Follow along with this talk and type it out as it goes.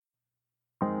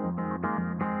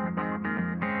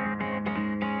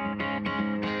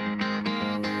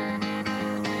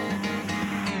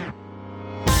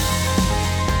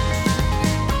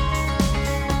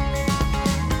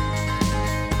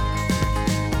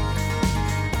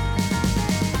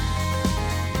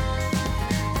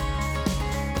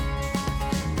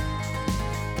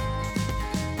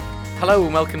Hello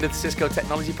and welcome to the Cisco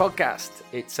Technology Podcast.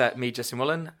 It's me, Justin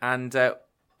Mullen, and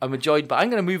I'm joined by... I'm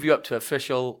going to move you up to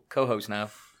official co-host now.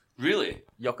 Really?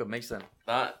 Jakob Mason.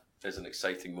 That is an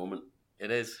exciting moment. It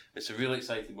is. It's a really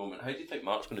exciting moment. How do you think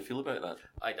Mark's going to feel about that?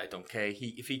 I don't care.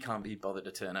 If he can't be bothered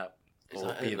to turn up Is or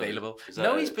that be it, available. though?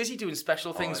 No, he's busy doing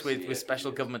special things I see, with yeah,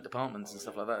 special yeah. government departments and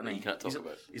stuff like that. Isn't he? You can't talk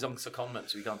about it. He's on secondment,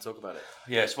 so we can't talk about it.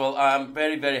 Yes, well, I'm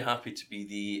very, very happy to be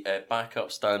the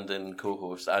backup stand-in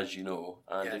co-host, as you know.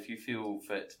 And Yeah. if you feel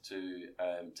fit to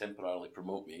temporarily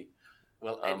promote me,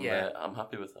 Well, I'm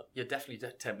happy with that. you're definitely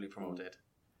temporarily promoted.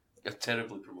 You're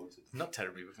terribly promoted. Not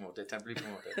terribly promoted, temporarily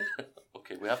promoted.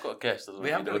 Okay, we have got a guest. I don't know We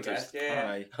if have you got a noticed. guest. Yeah.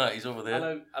 Hi. Hi, he's over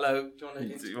there. Hello. Do you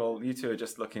want to... Well, you two are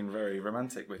just looking very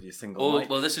romantic with your single Oh, mic.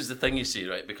 well, this is the thing, you see,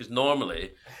 right? Because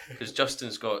normally, because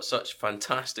Justin's got such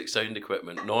fantastic sound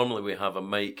equipment, normally we have a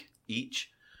mic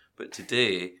each. But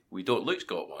today, we don't. Luke's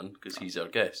got one because he's our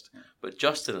guest. But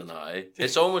Justin and I,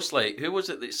 it's almost like, who was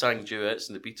it that sang duets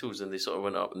in the Beatles and they sort of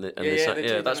went up and they sang?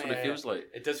 Yeah, that's what it feels like.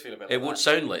 It does feel a bit like It won't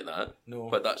sound like that, No.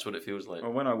 but that's what it feels like.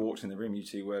 Well, when I walked in the room, you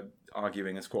two were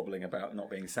arguing and squabbling about not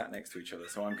being sat next to each other.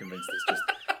 So I'm convinced it's just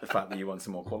the fact that you want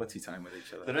some more quality time with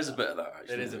each other. There is a bit of that,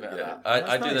 actually. There is a bit of that. I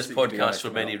That's do nice this that you can be podcast honest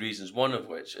for many about. reasons, one of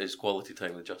which is quality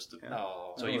time with Justin.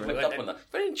 Oh, So you Oh, picked really? up on that.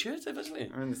 Very intuitive, isn't he?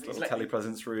 I'm in this little like-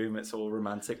 telepresence room. It's all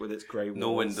romantic with its grey walls.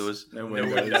 No windows. No No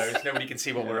windows. windows. Nobody can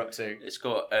see what we're up to. It's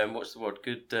got, what's the word?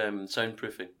 Good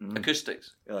soundproofing.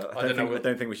 Acoustics. I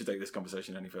don't think we should take this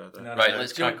conversation any further. No, Right,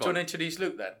 let's do you crack want on. to introduce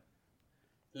Luke then?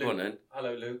 Go on then.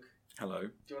 Hello, Luke. Hello. Do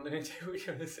you want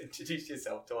to introduce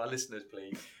yourself to our listeners,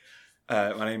 please?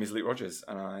 My name is Luke Rogers,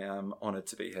 and I am honoured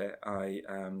to be here. I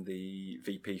am the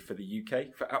VP for the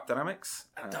UK for AppDynamics.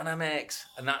 Dynamics,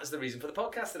 and that's the reason for the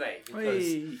podcast today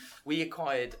because we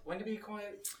acquired. When did we acquire?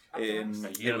 In,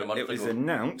 A year and a month it was ago.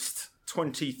 announced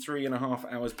 23 and a half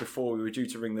hours before we were due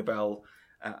to ring the bell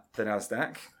at the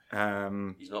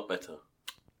NASDAQ. He's not better.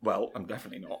 Well, I'm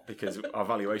definitely not, because our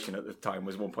valuation at the time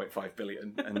was 1.5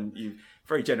 billion, and you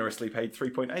very generously paid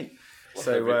 3.8.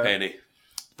 So Every penny.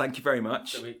 thank you very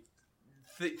much. So we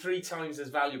 3 times as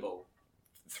valuable.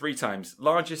 3 times.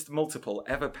 Largest multiple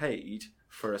ever paid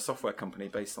for a software company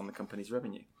based on the company's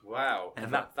revenue. Wow, and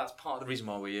Ever. that's part of the reason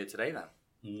why we're here today then.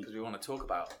 Because we want to talk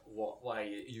about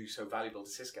why you're so valuable to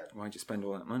Cisco. Why'd you spend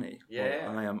all that money?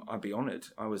 Yeah. Well, I'd be honoured.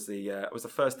 I was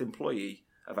the first employee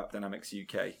of AppDynamics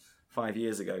UK 5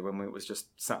 years ago when it was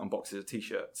just sat on boxes of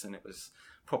t-shirts and it was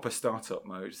proper startup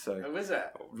mode. So Oh, is it?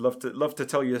 love to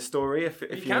tell you a story if You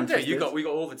you're can do. interested. We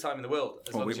got all the time in the world.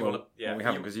 As long as you want to. Yeah, we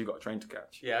haven't because you've got a train to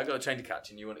catch. Yeah, I got a train to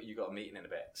catch, and you got a meeting in a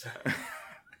bit. So.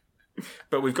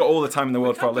 But we've got all the time in the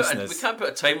world for our We listeners. can't put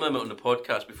a time limit on the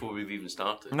podcast before we've even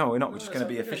started. No, we're not. We're just No, going to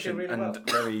be so we're efficient doing really and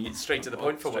well. very Straight to the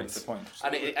point for straight once. to the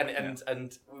point.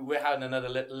 And we're having another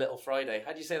little Friday.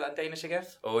 How do you say that in Danish again?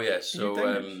 Oh, yes. So,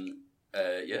 Danish?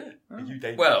 yeah. Are you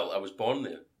Danish? Well, I was born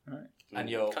there. Right. and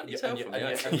your Can't you tell from the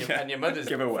accent? and your mother's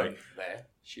Give away. from there,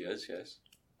 She is, yes.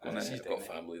 And And she's I've got Danish.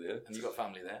 family there. and you got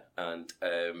family there. And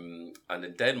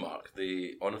in Denmark,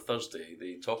 on a Thursday,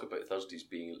 they talk about Thursdays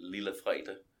being Lille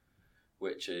Friday,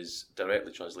 which is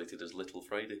directly translated as Little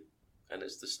Friday. And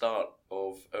it's the start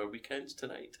of our weekends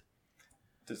tonight.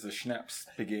 Does the schnapps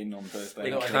begin on Thursday?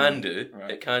 You know, It I can do.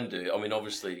 Right. It can do. I mean,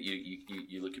 obviously,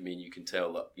 you look at me and you can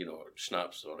tell that,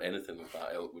 schnapps or anything of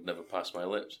that ilk would never pass my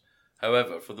lips.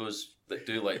 However, for those that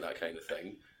do like that kind of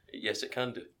thing, yes, it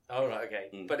can do. Oh right, okay.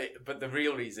 Mm. But the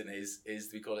real reason is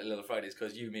we call it Little Fridays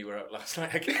because you and me were out last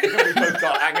night again. We both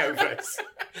got hangovers.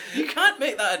 You can't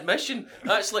make that admission.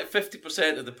 That's like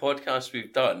 50% of the podcast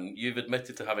we've done. You've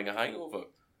admitted to having a hangover.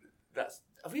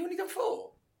 Have we only done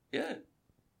 4? Yeah.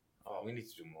 Oh, we need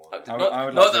to do more. I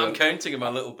would Not like that to- I'm counting in my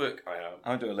little book. I am.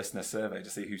 I'll do a listener survey to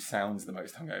see who sounds the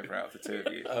most hungover out of the two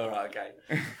of you. Oh right,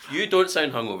 okay. You don't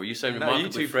sound hungover. You sound No, you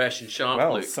remarkably two- fresh and sharp,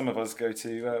 Well, Luke. some of us go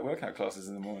to workout classes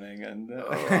in the morning, and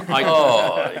It's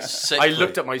I sickly.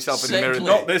 looked at myself in the mirror. Sickly.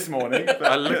 not this morning. But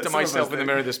I looked at some of us myself in the do.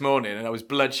 mirror this morning and I was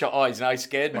bloodshot eyes and I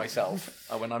scared myself.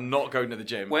 I went, I'm not going to the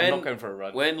gym. I'm not going for a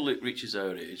run. When Luke reaches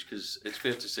our age, because it's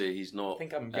fair to say he's not. I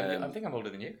think I'm younger, I think I'm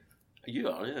older than you. You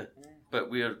are, yeah. But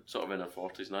we're sort of in our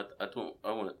 40s, and I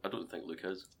don't think Luke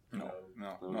is. No,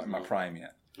 not in my prime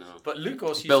yet. No. But Luke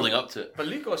also Building up to it. But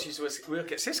Luke also used to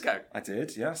work at Cisco. I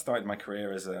did, yeah. Started my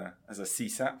career as a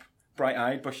CSAP,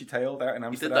 bright-eyed, bushy-tailed, out in He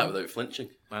did Amsterdam. that without flinching.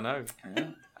 I know. Yeah.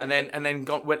 And then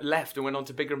went left and went on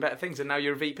to bigger and better things, and now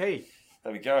you're a VP.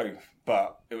 There we go.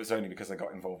 But it was only because I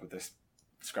got involved with this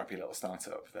scrappy little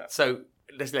startup that. So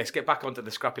let's get back onto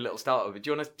the scrappy little startup. Do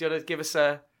you want to give us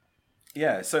a?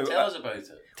 Yeah. So Tell us about it.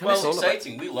 Tell us all It's about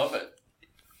exciting. We love it.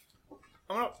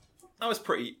 I was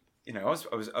pretty. I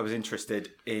was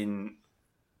interested in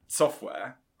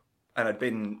software, I'd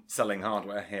been selling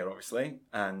hardware here, obviously,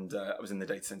 and I was in the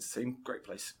data center team. Great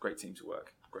place, great team to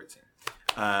work, great team.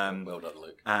 Well done,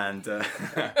 Luke. And brownie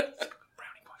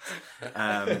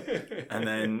points. And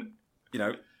then,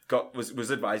 was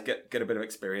advised get a bit of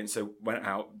experience. So went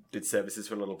out, did services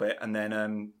for a little bit, and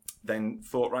then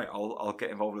thought, right, I'll get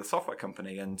involved with a software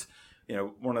company. And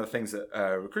one of the things that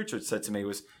a recruiter had said to me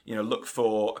was, look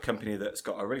for a company that's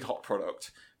got a really hot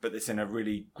product, but that's in a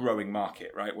really growing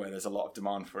market, right, where there's a lot of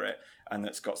demand for it, and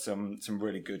that's got some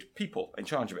really good people in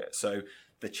charge of it. So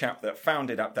the chap that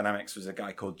founded AppDynamics was a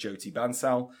guy called Jyoti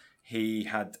Bansal. He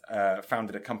had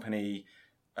founded a company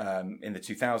in the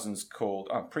 2000s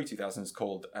pre-2000s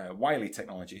called Wiley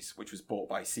Technologies, which was bought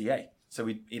by CA. So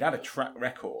he'd had a track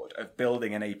record of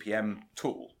building an APM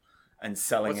tool and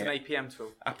selling What's it. an APM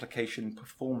tool? Application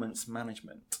Performance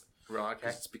Management. Right, okay.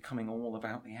 It's becoming all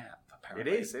about the app,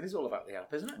 apparently. It is all about the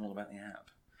app, isn't it? All about the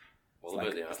app. All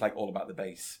about the app. It's like all about the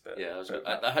bass. But, Yeah,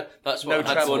 but that's No what I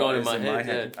had treble going on in is my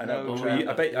head. I know. No Well, treble.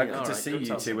 I bet I Yeah, could all just right, see you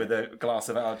don't two with a glass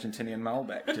of Argentinian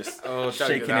Malbec, just don't do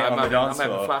shaking it that. on the dance I'm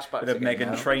having floor flashbacks with a again Megan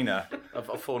now. Trainor.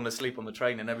 I've fallen asleep on the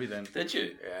train and everything. Did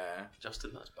you? Yeah.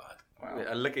 Justin, that's bad.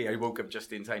 Wow. Lucky I woke up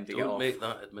just in time to get Don't off. make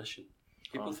that admission.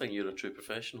 People think you're a true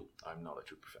professional. I'm not a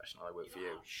true professional. I work for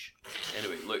you.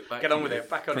 Anyway, look, back Get to on with you. it.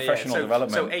 Back on Professional it. Yeah.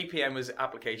 development. So APM was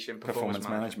application Performance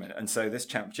management. And so this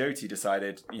chap Jyoti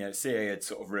decided, CA had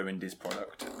sort of ruined his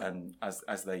product, and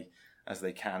as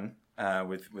they can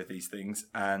with these things,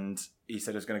 and he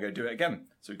said he was going to go do it again.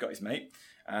 So he got his mate,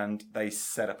 and they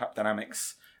set up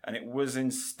AppDynamics, and it was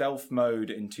in stealth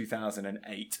mode in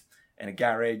 2008 in a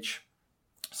garage.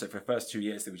 So for the first 2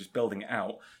 years, they were just building it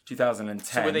out. 2010.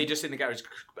 So were they just in the garage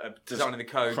designing the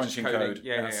code, crunching just coding? code?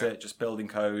 Yeah, That's yeah. it. Just building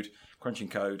code, crunching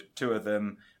code. 2 of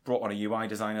them brought on a UI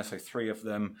designer, so 3 of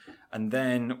them. And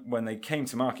then when they came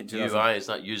to market, 2000, UI is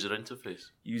that user interface.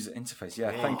 user interface.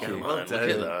 Yeah, thank you. man, look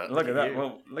at that. Look at that. you.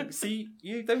 Well, see,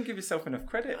 you don't give yourself enough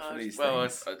credit for these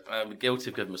things. I'm guilty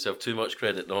of giving myself too much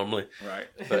credit normally. Right.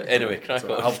 But anyway, crack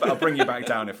So on. I'll bring you back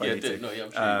down if I Yeah, need do. to. No, yeah,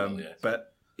 I'm sure you will, yes.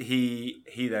 But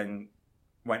he then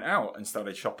went out and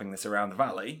started shopping this around the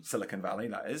valley, Silicon Valley,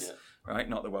 that is, right?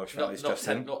 Not the Welsh Valleys,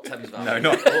 Justin. Not Thames Valley. No,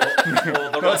 not or the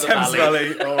not Rhondda Thames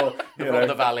Valley. Valley, or The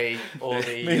Rhondda Valley, or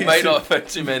the... You might not have found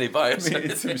too many buyers.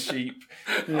 meeting some sheep.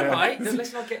 All right, then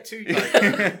let's not get too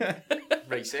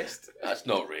racist. That's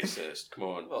not racist. Come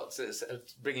on. Well, it's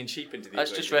bringing sheep into the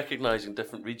That's just equation. recognising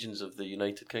different regions of the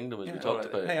United Kingdom, as we talked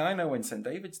about. Hey, I know when St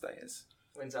David's Day is.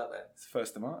 When's that then? It's the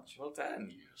 1st of March. Well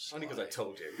done. Only because I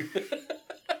told you.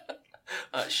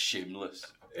 That's shameless.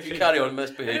 If you carry on Anyway,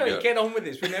 misbehaviour. get on with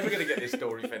this. We're never going to get this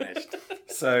story finished.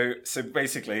 So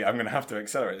basically, I'm going to have to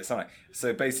accelerate this, aren't I?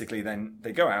 So basically, then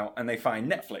they go out and they find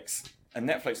Netflix, and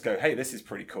Netflix go, "Hey, this is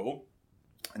pretty cool."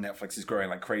 And Netflix is growing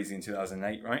like crazy in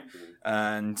 2008, right?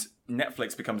 And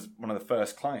Netflix becomes one of the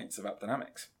first clients of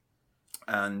AppDynamics,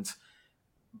 and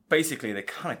basically they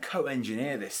kind of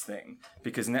co-engineer this thing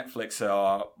because Netflix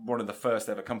are one of the first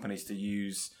ever companies to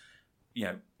use,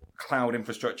 cloud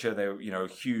infrastructure. They were, a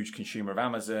huge consumer of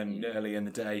Amazon early in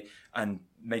the day, and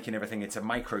making everything into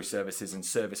microservices and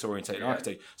service-oriented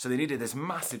architecture. So they needed this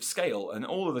massive scale, and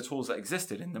all of the tools that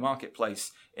existed in the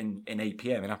marketplace in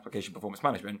APM, in application performance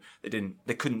management,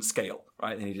 they couldn't scale,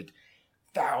 right? They needed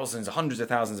hundreds of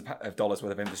thousands of dollars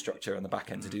worth of infrastructure on the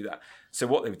back end to do that. So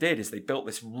what they did is they built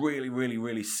this really, really,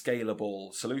 really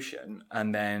scalable solution,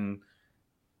 and then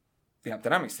the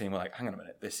AppDynamics team were like, hang on a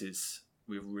minute,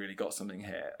 we've really got something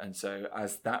here. And so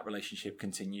as that relationship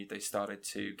continued, they started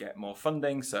to get more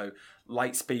funding. So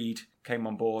Lightspeed came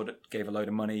on board, gave a load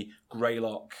of money,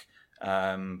 Greylock,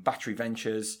 Battery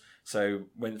Ventures. So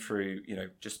went through,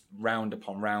 just round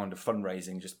upon round of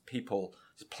fundraising, just people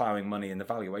just plowing money, and the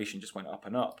valuation just went up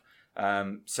and up.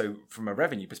 So from a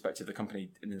revenue perspective, the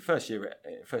company in the first year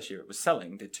it was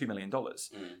selling did $2 million.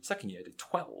 Second year it did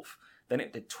 12. Then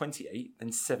it did 28,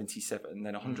 then 77,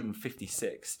 then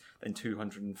 156, then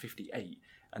 258,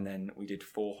 and then we did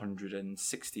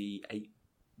 468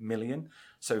 million.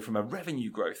 So from a revenue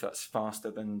growth, that's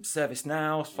faster than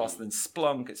ServiceNow, it's faster than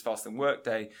Splunk, it's faster than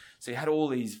Workday. So you had all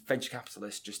these venture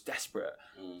capitalists just desperate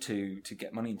to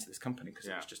get money into this company because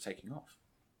it was just taking off.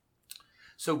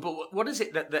 So, but what is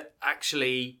it that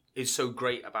actually is so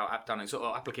great about AppDynamics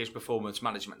or application performance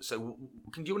management? So,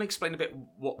 do you want to explain a bit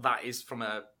what that is from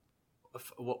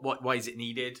why is it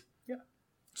needed? Yeah.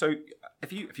 So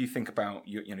if you think about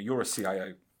you're a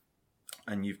CIO,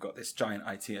 and you've got this giant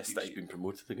IT estate. You've been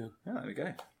promoted again. Yeah, there we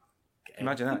go.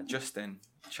 Imagine that, Justin,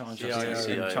 charge of CIO. the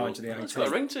It's got a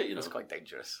IT. ring to it, That's quite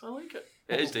dangerous. I like it.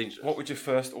 It is dangerous. What would your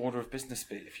first order of business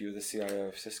be if you were the CIO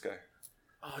of Cisco?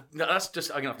 Oh, no, that's just.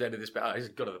 I'm gonna have to edit this bit out. I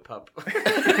just got to the pub.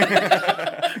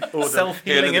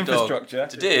 Self-healing Hair of the dog. infrastructure.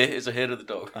 Today is a hair of the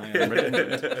dog. I am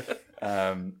redundant.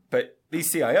 But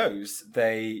these CIOs,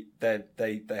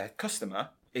 their customer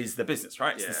is the business,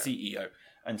 right? It's the CEO.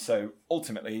 And so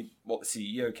ultimately, what the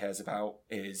CEO cares about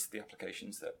is the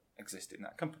applications that exist in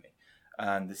that company.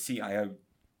 And the CIO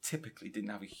typically didn't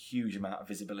have a huge amount of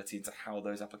visibility into how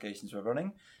those applications were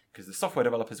running, because the software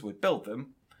developers would build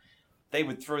them. They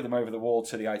would throw them over the wall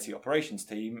to the IT operations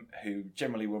team, who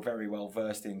generally were very well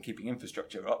versed in keeping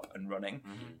infrastructure up and running,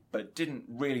 but didn't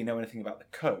really know anything about the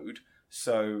code.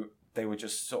 So they were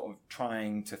just sort of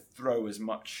trying to throw as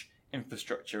much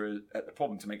infrastructure at the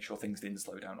problem to make sure things didn't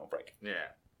slow down or break.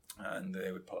 Yeah. And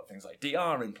they would put things like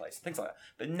DR in place, things like that.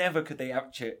 But never could they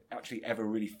actually ever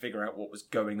really figure out what was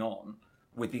going on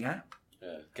with the app.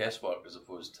 Yeah, guesswork as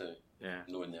opposed to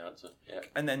knowing the answer. Yeah.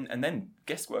 And then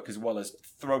guesswork, as well as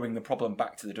throwing the problem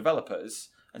back to the developers.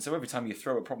 And so every time you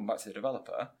throw a problem back to the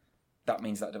developer, that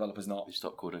means that developer's not You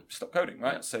stop coding.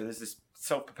 right? Yeah. So there's this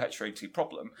self-perpetuating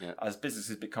problem as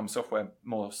businesses become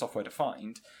more software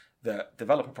defined. That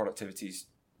developer productivity's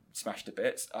smashed to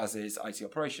bits, as is IT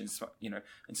operations. And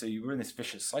so you were in this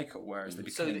vicious cycle, whereas they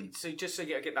became. So just so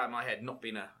you get that in my head, not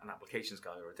being an applications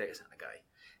guy or a data center guy,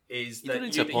 is You that don't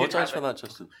need to apologise for that,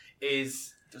 Justin.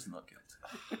 Is It doesn't look good.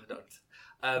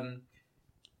 I don't.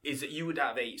 Is that you would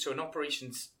have an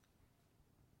operations,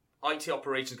 IT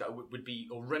operations guy would be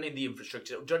or running the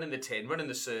infrastructure, running the tin, running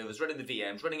the servers, running the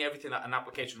VMs, running everything that an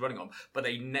application is running on, but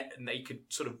they could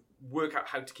sort of work out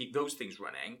how to keep those things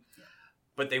running,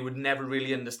 but they would never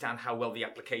really understand how well the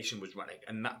application was running,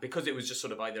 and that because it was just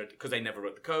sort of either because they never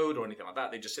wrote the code or anything like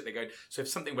that, they just sit there going. So if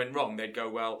something went wrong, they'd go,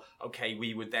 well, okay,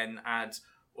 we would then add.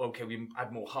 Okay, we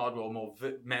add more hardware, or more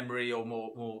memory, or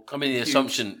more. I mean, the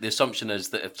assumption is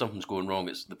that if something's going wrong,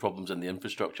 it's the problem's in the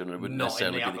infrastructure, and it wouldn't not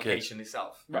necessarily in the be the case. application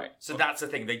itself. Right. So that's the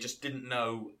thing. They just didn't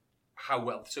know how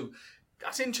well. So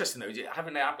that's interesting, though.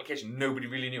 Having an application, nobody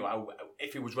really knew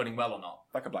if it was running well or not.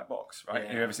 Like a black box, right? Yeah.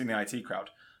 Have you ever seen the IT crowd?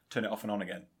 Turn it off and on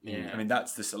again. Yeah. I mean,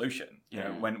 that's the solution.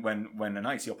 When an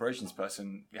IT operations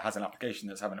person has an application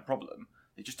that's having a problem,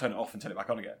 they just turn it off and turn it back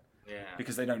on again. Yeah.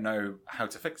 Because they don't know how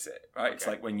to fix it, right? Okay. It's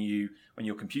like when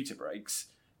your computer breaks,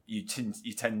 you tend,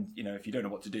 if you don't know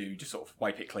what to do, you just sort of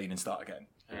wipe it clean and start again.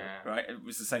 Yeah. Right? It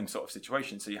was the same sort of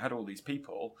situation. So you had all these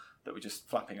people that were just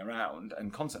flapping around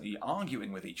and constantly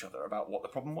arguing with each other about what the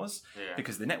problem was, Yeah.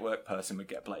 because the network person would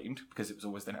get blamed because it was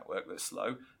always the network that's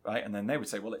slow, right? And then they would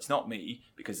say, well, it's not me,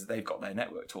 because they've got their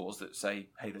network tools that say,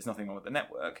 hey, there's nothing wrong with the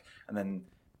network. And then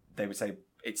they would say,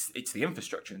 it's the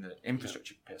infrastructure, and the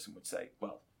infrastructure person would say,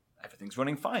 well, everything's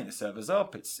running fine. The server's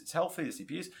up. It's healthy. The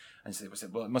CPU's. And so they would say,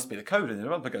 well, it must be the code. And the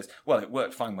developer goes, well, it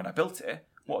worked fine when I built it.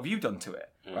 What have you done to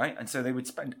it? Right? And so they would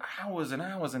spend hours and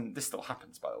hours, and this still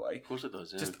happens, by the way. Of course it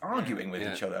does. Yeah. Just arguing with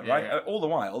each other, Yeah, right? yeah. All the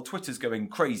while, Twitter's going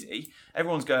crazy.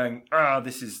 Everyone's going,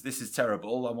 this is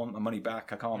terrible. I want my money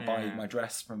back. I can't buy my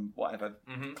dress from whatever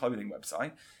clothing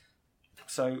website.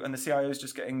 So, and the CIO is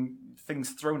just getting things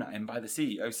thrown at him by the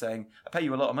CEO saying, I pay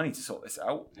you a lot of money to sort this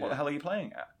out. What the hell are you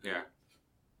playing at? Yeah.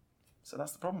 So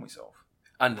that's the problem we solve.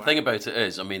 And the thing about it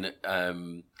is, I mean,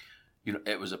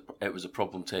 it was a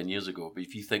problem 10 years ago. But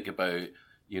if you think about,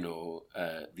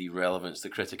 the relevance, the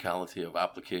criticality of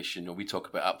application, we talk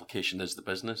about application as the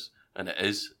business, and it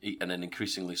is, and then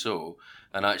increasingly so.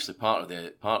 And actually, part of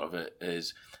it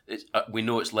is, we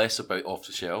know it's less about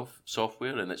off-the-shelf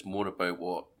software, and it's more about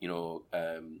what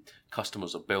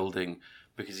customers are building,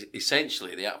 because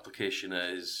essentially the application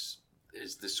is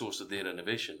the source of their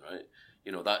innovation, right?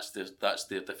 That's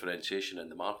their differentiation in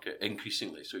the market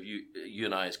increasingly. So you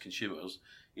and I as consumers,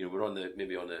 we're on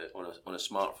a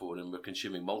smartphone, and we're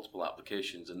consuming multiple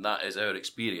applications, and that is our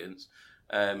experience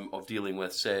of dealing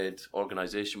with said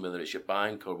organisation, whether it's your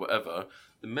bank or whatever.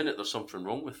 The minute there's something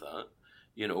wrong with that,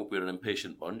 we're an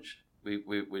impatient bunch. We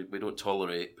don't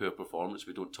tolerate poor performance.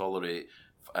 We don't tolerate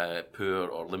poor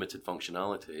or limited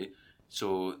functionality.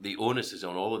 So the onus is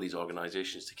on all of these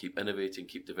organisations to keep innovating,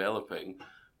 keep developing.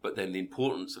 But then the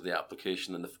importance of the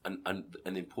application and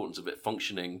the importance of it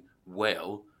functioning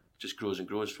well just grows and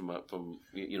grows from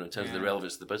in terms of the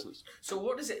relevance to the business. So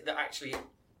what is it that actually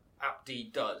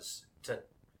AppD does to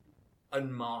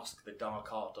unmask the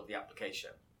dark art of the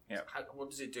application? Yeah. What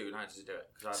does it do, and how does it do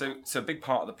it? So a big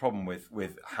part of the problem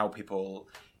with how people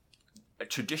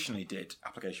traditionally did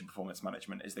application performance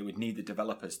management is they would need the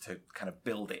developers to kind of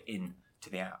build it in to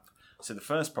the app. So the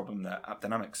first problem that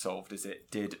AppDynamics solved is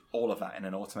it did all of that in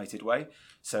an automated way.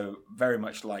 So very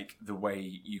much like the way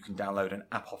you can download an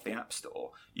app off the App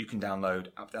Store, you can download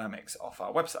AppDynamics off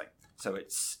our website. So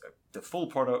it's the full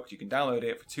product. You can download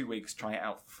it for 2 weeks, try it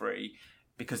out for free.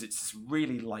 because it's this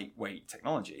really lightweight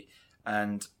technology.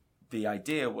 And the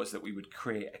idea was that we would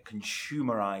create a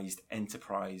consumerized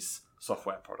enterprise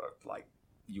software product, like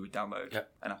you would download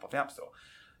an app off the App Store.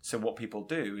 So what people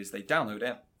do is they download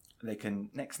it, they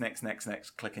can next,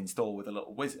 click install with a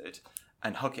little wizard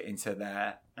and hook it into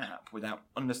their app without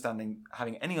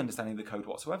having any understanding of the code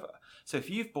whatsoever. So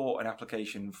if you've bought an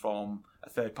application from a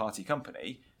third-party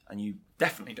company and you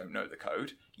definitely don't know the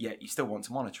code, yet you still want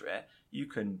to monitor it, you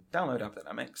can download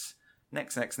AppDynamics,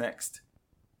 next,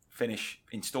 finish,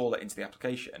 install it into the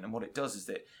application. And what it does is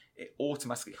that it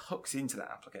automatically hooks into that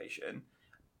application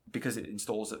because it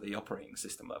installs at the operating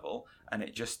system level, and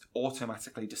it just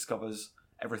automatically discovers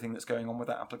everything that's going on with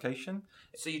that application.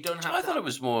 So you don't have. I thought it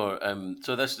was more.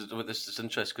 So this is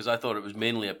interesting because I thought it was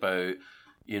mainly about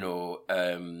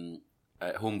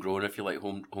homegrown, if you like,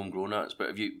 homegrown apps.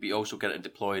 But you also get it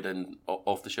deployed in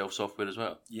off the shelf software as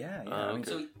well. Yeah.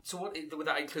 Okay. So what would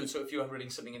that include? So if you are running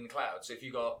something in the cloud, so if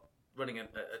you got running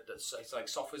it's like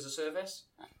software as a service,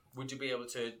 would you be able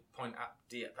to point at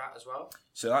that as well?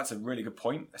 So that's a really good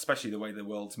point, especially the way the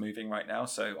world's moving right now.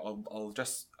 So I'll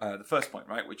address the first point,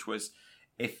 right, which was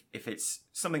if it's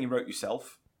something you wrote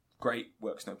yourself, great,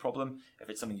 works no problem. If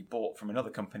it's something you bought from another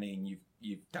company and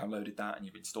you've downloaded that and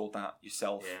you've installed that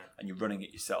yourself and you're running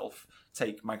it yourself,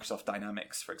 take Microsoft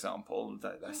Dynamics, for example,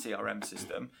 their CRM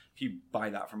system. If you buy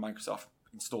that from Microsoft,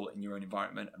 install it in your own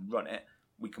environment and run it,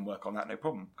 we can work on that no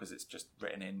problem because it's just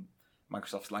written in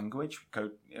Microsoft's language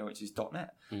code, which is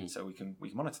 .NET. So we can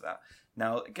monitor that.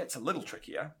 Now it gets a little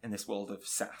trickier in this world of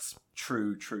SaaS,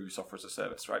 true software as a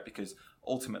service, right? Because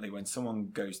ultimately, when someone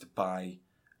goes to buy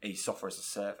a software as a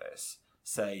service,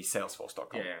 say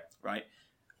Salesforce.com, right?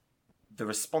 The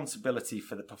responsibility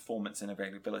for the performance and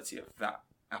availability of that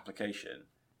application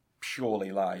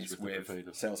purely lies with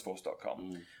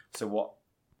Salesforce.com. So what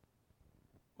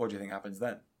do you think happens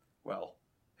then? Well,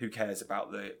 who cares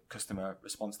about the customer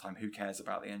response time? Who cares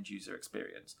about the end user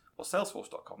experience? Well,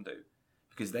 Salesforce.com do,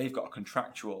 because they've got a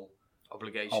contractual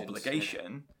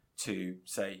obligation to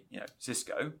say,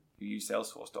 Cisco, who use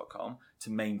Salesforce.com,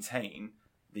 to maintain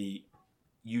the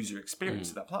user experience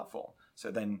of that platform.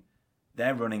 So then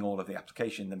they're running all of the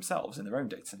application themselves in their own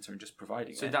data center and just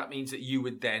providing it. So that means that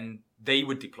they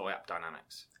would deploy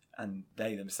AppDynamics. And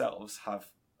they themselves have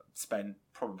spent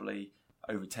probably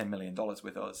over $10 million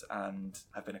with us and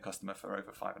have been a customer for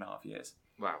over 5.5 years.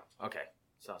 Wow. Okay.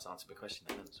 So that's answered my question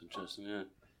then. That's interesting, yeah.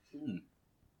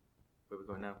 Where are we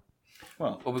going now?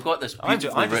 Well, we've got this. I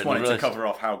just wanted to cover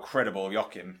off how credible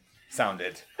Joachim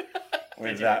sounded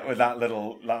with that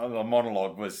little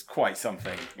monologue. Was quite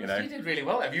something, You did really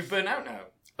well. Have you burnt out now?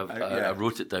 I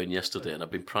wrote it down yesterday, and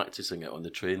I've been practicing it on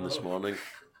the train this morning.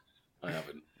 I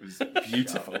haven't. It was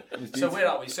beautiful. So where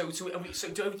are we? So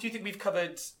do you think we've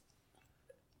covered?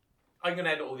 I'm going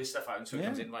to edit all this stuff out so it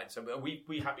comes in right. So are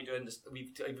we happy doing this? Have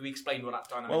we explained what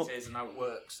AppDynamics is and how it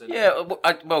works? And...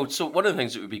 So one of the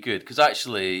things that would be good, because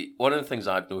actually one of the things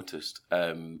I've noticed,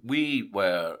 we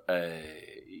were,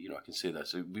 I can say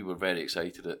this, we were very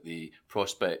excited at the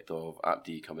prospect of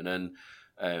AppD coming in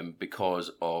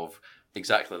because of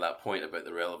exactly that point about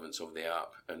the relevance of the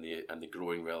app and the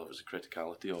growing relevance and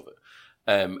criticality of it.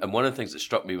 And one of the things that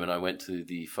struck me when I went to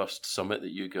the first summit that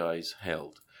you guys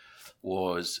held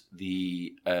was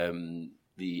the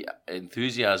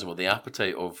enthusiasm or the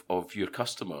appetite of your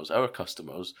customers, our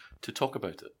customers, to talk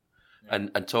about it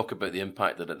and talk about the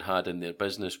impact that it had in their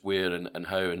business, where and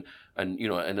how,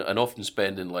 and often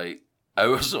spending like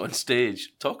hours on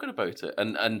stage talking about it.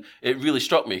 And it really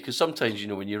struck me because sometimes,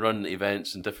 when you run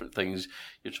events and different things,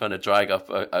 you're trying to drag up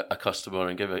a customer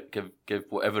and give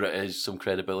whatever it is some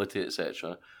credibility,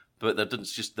 etc. But there didn't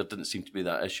seem to be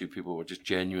that issue. People were just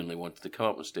genuinely wanting to come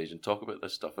up on stage and talk about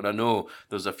this stuff. And I know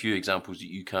there's a few examples that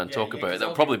you can talk about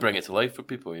that'll probably bring it to life for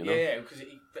people. Yeah, because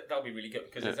that'll be really good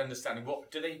because it's understanding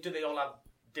what do they all have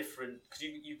different. Because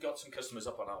you've got some customers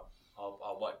up on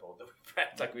our whiteboard that we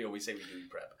prep, like we always say we do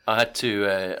prep. I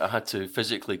had to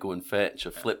physically go and fetch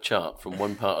a flip chart from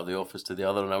one part of the office to the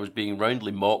other, and I was being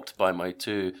roundly mocked by my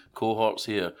two cohorts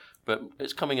here. But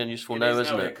it's coming in useful now,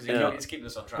 isn't it? Because it's keeping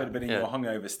us on track. But in your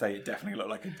hungover state, it definitely looked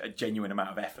like a genuine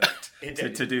amount of effort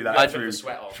to do that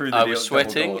through the I was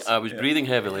sweating, I was breathing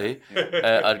heavily,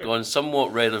 I'd gone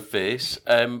somewhat red of face,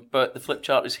 but the flip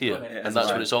chart is here, and that's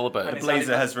what it's all about. The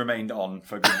blazer has remained on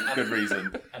for good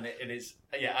reason. And it is,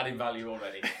 adding value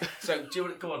already. So, do you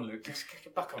want to go on, Luke? Just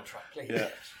get back on track, please.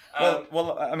 Yeah.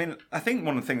 Well, I mean, I think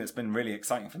one of the things that's been really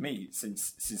exciting for me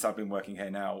since I've been working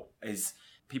here now is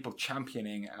people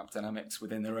championing AppDynamics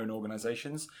within their own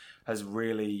organizations has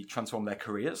really transformed their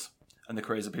careers and the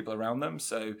careers of people around them.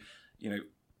 So,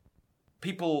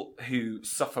 people who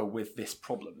suffer with this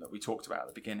problem that we talked about at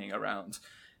the beginning around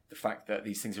the fact that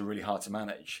these things are really hard to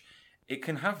manage, it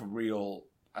can have real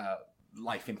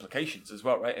life implications as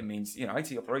well, right? It means,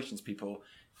 IT operations people,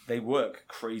 they work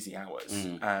crazy hours,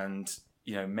 and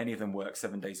many of them work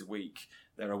 7 days a week.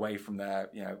 They're away from their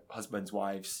husbands,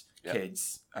 wives,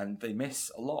 kids, and they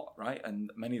miss a lot, right?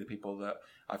 And many of the people that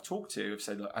I've talked to have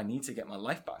said, look, I need to get my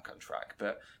life back on track,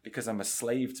 but because I'm a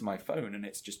slave to my phone and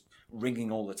it's just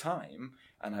ringing all the time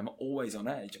and I'm always on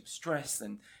edge, I'm stressed,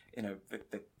 and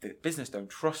the business don't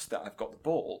trust that I've got the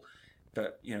ball.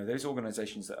 But those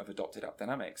organizations that have adopted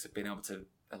AppDynamics have been able to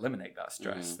eliminate that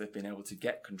stress. They've been able to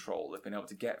get control. They've been able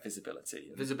to get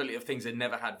visibility. Visibility of things they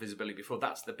never had visibility before.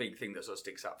 That's the big thing that sort of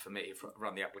sticks out for me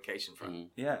around the application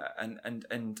front. Yeah,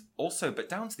 and also, but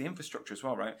down to the infrastructure as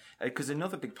well, right? Because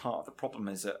another big part of the problem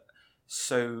is that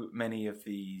so many of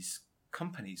these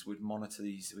companies would monitor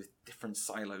these with different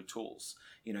silo tools.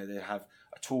 They have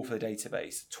a tool for the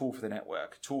database, a tool for the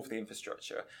network, a tool for the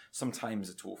infrastructure, sometimes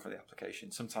a tool for the application,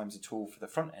 sometimes a tool for the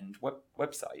front end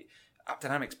website.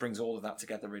 AppDynamics brings all of that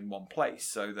together in one place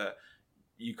so that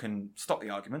you can stop the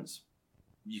arguments,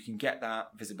 you can get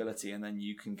that visibility, and then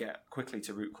you can get quickly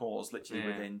to root cause literally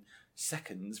within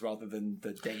seconds rather than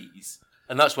the days.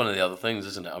 And that's one of the other things,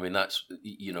 isn't it? I mean, that's,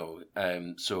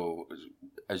 so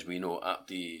as we know,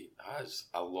 AppD has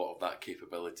a lot of that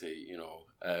capability,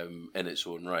 in its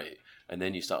own right. And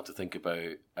then you start to think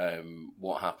about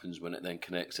what happens when it then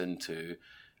connects into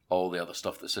all the other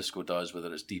stuff that Cisco does,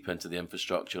 whether it's deep into the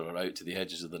infrastructure or out to the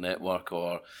edges of the network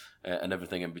or and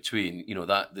everything in between.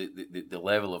 That the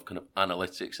level of kind of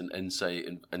analytics and insight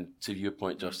and to your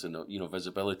point, Justin,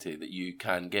 visibility that you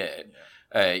can get.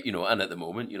 And at the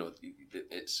moment,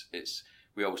 it's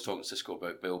we always talk in Cisco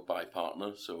about build, buy,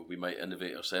 partner. So we might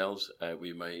innovate ourselves,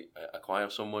 we might acquire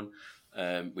someone,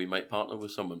 we might partner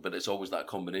with someone, but it's always that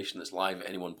combination that's live at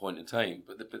any one point in time.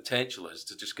 But the potential is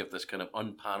to just give this kind of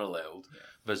unparalleled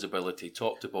visibility,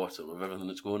 top to bottom, of everything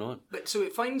that's going on. But so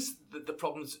it finds the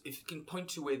problems. If you can point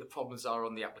to where the problems are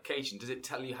on the application, does it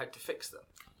tell you how to fix them?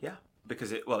 Yeah.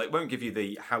 Because it won't give you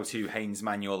the how-to Haynes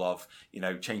manual of,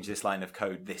 change this line of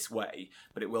code this way,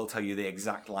 but it will tell you the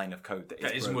exact line of code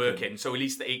that isn't working. So at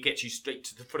least it gets you straight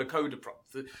to for the coder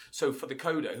problem. So for the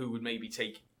coder who would maybe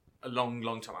take a long,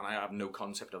 long time, and I have no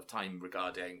concept of time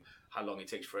regarding how long it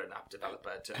takes for an app developer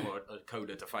or a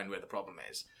coder to find where the problem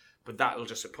is. But that will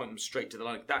just point them straight to the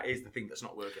line. That is the thing that's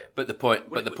not working. But the point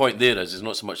there is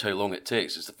not so much how long it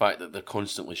takes; it's the fact that they're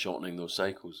constantly shortening those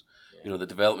cycles. The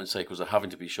development cycles are having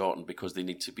to be shortened because they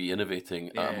need to be innovating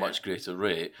at a much greater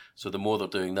rate. So the more they're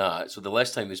doing that, so the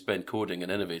less time they spend coding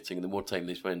and innovating, and the more time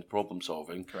they spend problem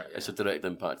solving, it's a direct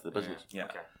impact to the business. Yeah.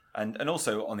 Okay. And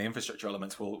also on the infrastructure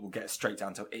elements, we'll get straight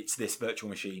down to it's this virtual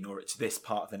machine, or it's this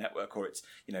part of the network, or it's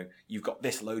you've got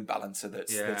this load balancer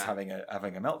that's having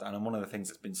a meltdown. And one of the things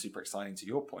that's been super exciting, to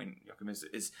your point, Joachim,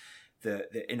 is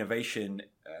the innovation,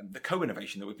 the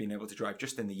co-innovation that we've been able to drive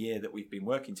just in the year that we've been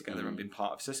working together and been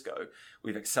part of Cisco.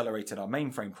 We've accelerated our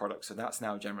mainframe product, so that's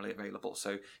now generally available.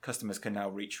 So customers can now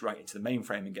reach right into the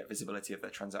mainframe and get visibility of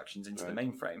their transactions into the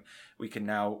mainframe. We can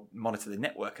now monitor the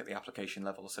network at the application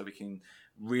level, so we can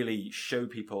really show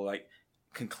people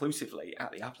conclusively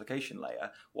at the application layer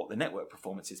what the network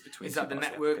performance is between. Is that the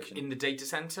network in the data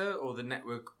center or the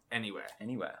network anywhere?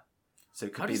 Anywhere. So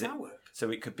it could How does that work? So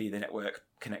it could be the network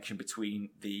connection between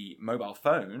the mobile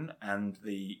phone and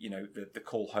the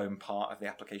call home part of the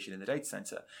application in the data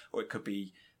center, or it could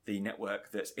be the network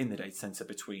that's in the data center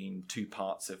between two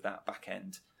parts of that back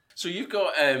end. So you've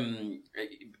got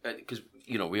because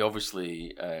we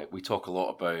obviously we talk a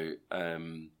lot about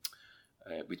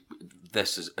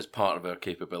this as part of our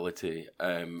capability,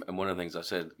 and one of the things I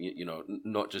said,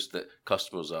 not just that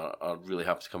customers are really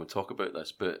happy to come and talk about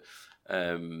this, but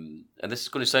and this is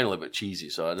going to sound a little bit cheesy,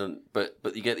 so I don't. But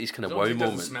you get these kind of wow moments. It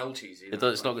doesn't smell cheesy.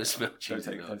 It's not going to smell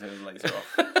cheesy. Don't take the laser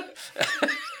off.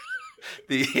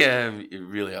 You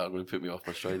really are going to put me off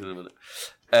my stride in a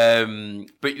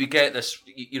minute. But you get this,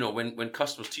 when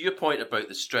customers, to your point about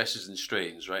the stresses and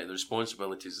strains, right, the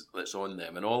responsibilities that's on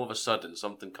them, and all of a sudden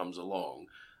something comes along,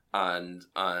 and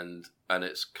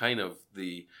it's kind of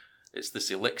it's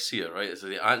this elixir, right? It's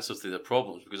the answers to their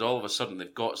problems, because all of a sudden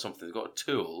they've got something, they've got a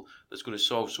tool that's going to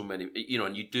solve so many,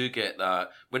 and you do get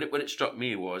that. When it struck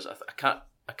me was,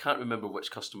 I can't remember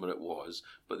which customer it was,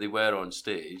 but they were on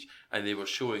stage and they were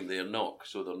showing their NOC,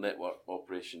 so their network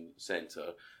operation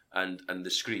center, and the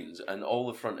screens, and all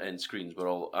the front end screens were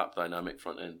all AppDynamic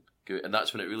front end. And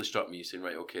that's when it really struck me, saying,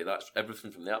 right, okay, that's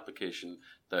everything from the application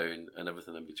down and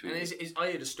everything in between. And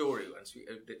I heard a story once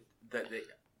that the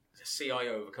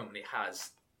CIO of a company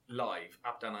has live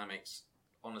AppDynamics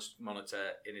on a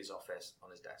monitor in his office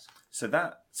on his desk. So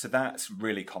that's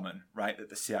really common, right? That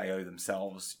the CIO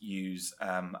themselves use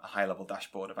a high-level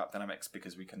dashboard of AppDynamics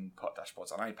because we can put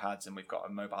dashboards on iPads and we've got a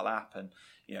mobile app and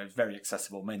it's very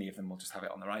accessible. Many of them will just have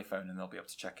it on their iPhone and they'll be able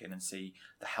to check in and see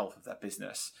the health of their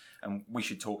business. And we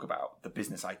should talk about the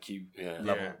business IQ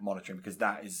level monitoring because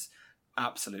that is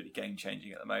absolutely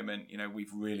game-changing at the moment.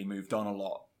 We've really moved on a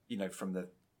lot, from the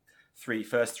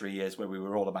first 3 years where we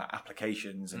were all about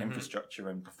applications and infrastructure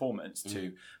and performance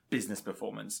to business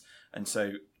performance. And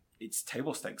so it's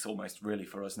table stakes almost really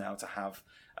for us now to have,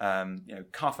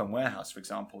 Carphone Warehouse, for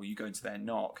example, you go into their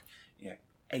NOC,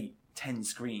 8-10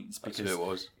 screens. Because, that's who it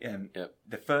was.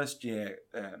 The first year,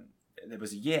 there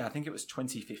was a year, I think it was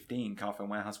 2015, Carphone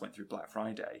Warehouse went through Black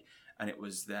Friday and it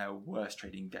was their worst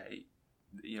trading day.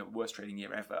 Worst trading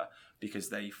year ever because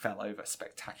they fell over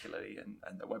spectacularly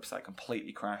and the website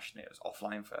completely crashed and it was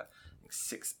offline for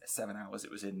 6-7 hours.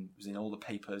 It was in all the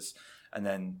papers. And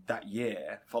then that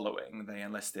year following, they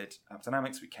enlisted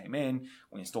AppDynamics. We came in,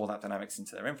 we installed AppDynamics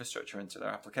into their infrastructure, into their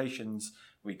applications.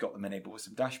 We got them enabled with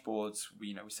some dashboards.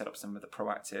 We set up some of the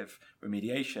proactive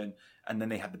remediation, and then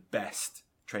they had the best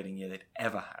trading year they'd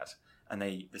ever had. And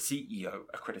the CEO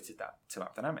accredited that to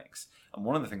AppDynamics. And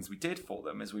one of the things we did for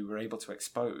them is we were able to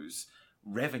expose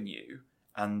revenue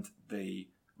and the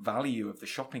value of the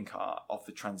shopping cart of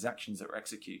the transactions that we're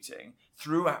executing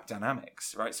through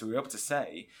AppDynamics, right? So we were able to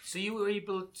say... So you were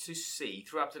able to see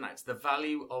through AppDynamics the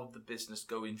value of the business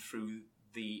going through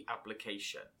the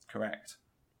application. Correct.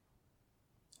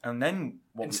 And then...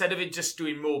 Instead of it just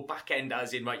doing more back-end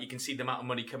as in, right, you can see the amount of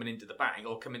money coming into the bank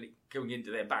or going into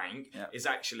their bank is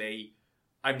actually...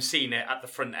 I'm seeing it at the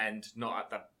front end, not at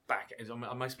the back end.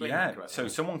 Am I explaining that correctly? So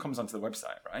someone comes onto the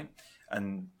website, right?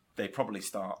 And they probably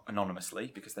start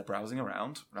anonymously because they're browsing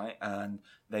around, right? And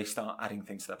they start adding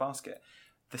things to their basket.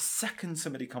 The second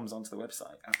somebody comes onto the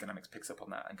website, AppDynamics picks up on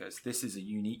that and goes, this is a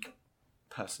unique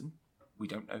person. We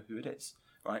don't know who it is,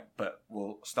 right? But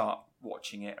we'll start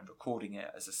watching it and recording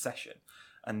it as a session.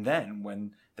 And then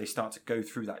when they start to go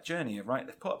through that journey of, right,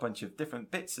 they've put a bunch of different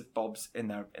bits of bobs in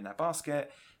their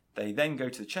basket. They then go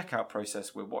to the checkout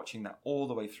process. We're watching that all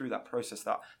the way through that process,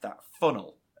 that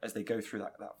funnel, as they go through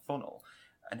that funnel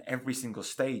and every single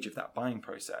stage of that buying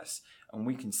process. And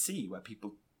we can see where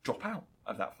people drop out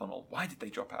of that funnel. Why did they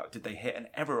drop out? Did they hit an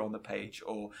error on the page?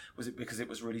 Or was it because it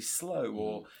was really slow?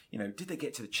 Or, did they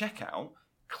get to the checkout,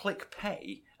 click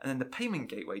pay, and then the payment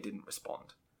gateway didn't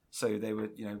respond? So they were,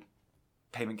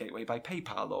 payment gateway by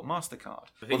PayPal or MasterCard.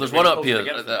 Well, there's one up here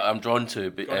that I'm drawn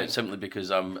to simply because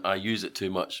I use it too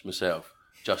much myself.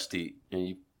 Just Eat,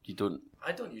 and you don't.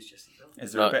 I don't use Just Eat.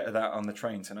 Is there a bit of that on the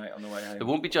train tonight on the way home? There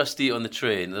won't be Just Eat on the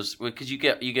train. There's because you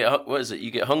get what is it?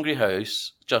 You get Hungry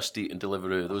House, Just Eat, and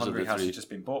Deliveroo. Those Hungry are the House three. has just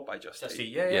been bought by Just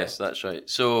Eat. Yeah. Yes, that's right.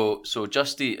 So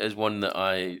Just Eat is one that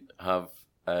I have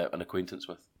an acquaintance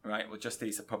with. Right. Well, Just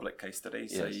Eat's a public case study,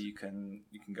 so you can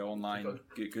go online.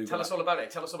 Google. Tell us all about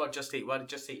it. Tell us all about Just Eat. Why did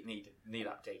Just Eat need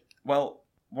update? Well,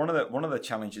 one of the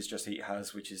challenges Just Eat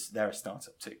has, which is they're a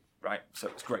startup too, right? So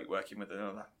it's great working with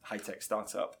another high tech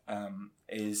startup.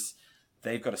 Is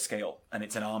they've got to scale, and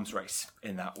it's an arms race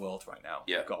in that world right now.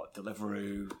 Yeah. You've got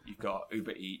Deliveroo, you've got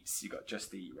Uber Eats, you've got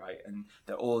Just Eat, right? And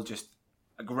they're all just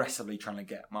aggressively trying to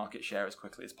get market share as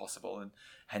quickly as possible, and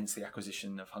hence the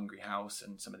acquisition of Hungry House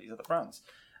and some of these other brands.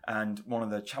 And one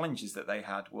of the challenges that they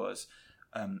had was,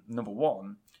 number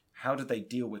one, how did they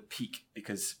deal with peak?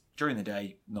 Because during the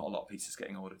day, not a lot of pizzas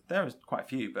getting ordered. There was quite a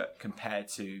few, but compared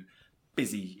to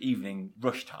busy evening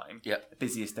rush time, the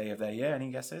busiest day of their year, any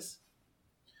guesses?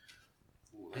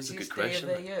 That's a good question.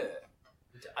 Day of their year?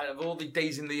 Out of all the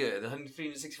days in the year, the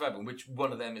 365, and which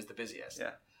one of them is the busiest?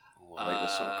 Yeah. Oh, I like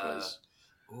this sort of quiz.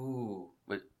 Ooh.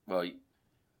 Well,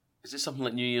 is it something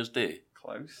like New Year's Day?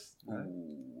 Close.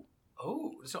 Ooh.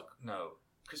 Oh, it's not. No.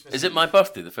 Christmas. Is it my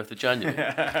birthday, the 5th of January?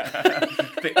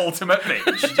 The ultimate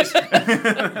binge. just getting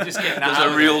that.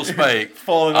 There's a real spike.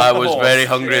 I was very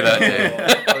hungry that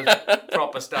day. I was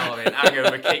proper starving.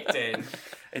 Hangover kicked in.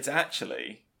 It's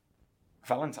actually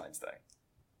Valentine's Day.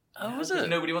 Oh, was it?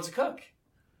 Nobody wants to cook.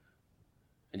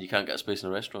 And you can't get a space in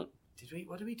a restaurant.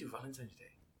 What did we do Valentine's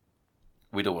Day?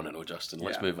 We don't want to know, Justin.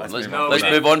 Let's move on. let's Let's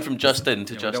move on from Justin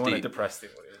to Just We don't want to Eat. depress the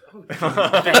audience.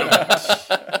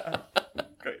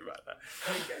 Great about that.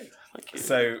 Thank you.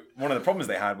 So one of the problems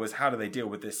they had was how do they deal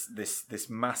with this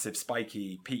massive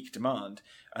spiky peak demand?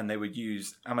 And they would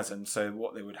use Amazon. So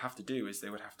what they would have to do is they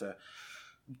would have to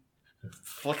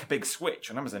flick a big switch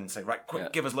on Amazon and say, right,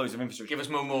 quick, give us loads of infrastructure. Give us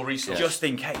more resources. Just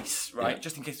in case, right? Yeah.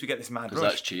 Just in case we get this mad rush. Because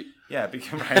that's cheap. Yeah,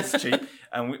 because it's cheap.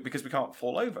 And because we can't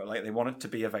fall over. Like, they want it to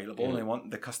be available and they want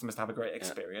the customers to have a great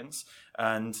experience.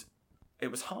 And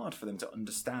it was hard for them to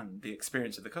understand the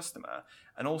experience of the customer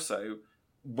and also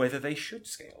whether they should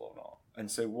scale or not. And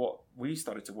so what we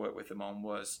started to work with them on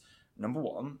was, number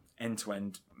one,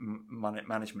 end-to-end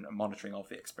management and monitoring of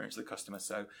the experience of the customer.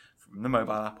 So from the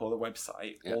mobile app or the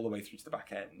website all the way through to the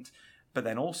back end. But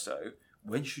then also,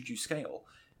 when should you scale?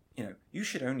 You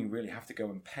should only really have to go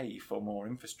and pay for more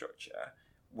infrastructure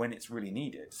when it's really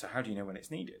needed. So how do you know when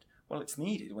it's needed? Well, it's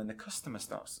needed when the customer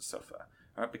starts to suffer.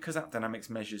 Right? Because AppDynamics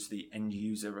measures the end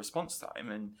user response time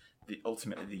and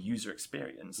ultimately the user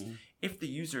experience. Mm-hmm. If the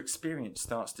user experience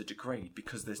starts to degrade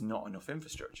because there's not enough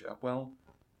infrastructure, well,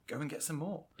 go and get some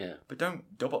more. Yeah. But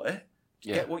don't double it.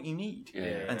 Yeah. Get what you need.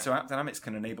 Yeah. And so AppDynamics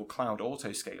can enable cloud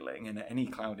auto-scaling in any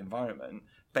cloud environment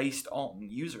based on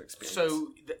user experience. So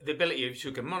the ability of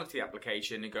you can monitor the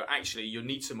application and go, actually, you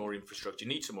need some more infrastructure, you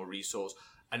need some more resource,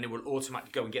 and it will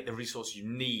automatically go and get the resource you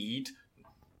need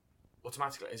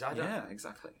automatically. Yeah,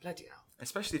 exactly. Bloody hell.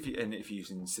 Especially if you're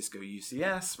using Cisco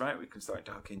UCS, right? We can start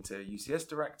to hook into UCS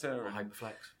Director or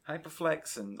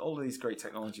Hyperflex and all of these great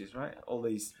technologies, right? All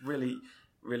these really,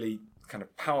 really kind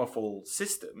of powerful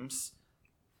systems.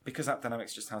 Because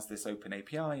AppDynamics just has this open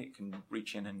API, it can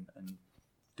reach in and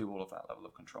do all of that level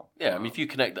of control. Yeah, I mean, if you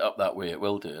connect it up that way, it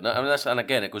will do. And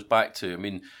again, it goes back to,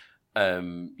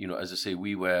 as I say,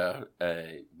 we were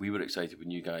excited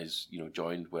when you guys,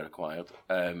 joined, were acquired,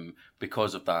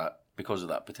 because of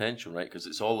that potential, right? Because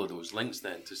it's all of those links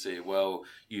then to say, well,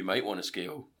 you might want to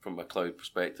scale from a cloud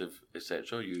perspective,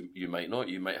 etc. You might not.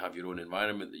 You might have your own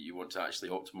environment that you want to actually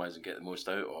optimize and get the most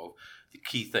out of. The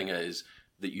key thing is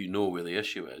that you know where the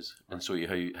issue is, and so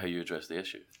how you address the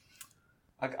issue.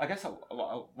 I guess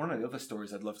one of the other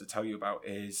stories I'd love to tell you about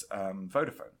is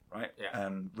Vodafone, right? Yeah.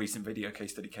 Recent video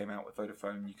case study came out with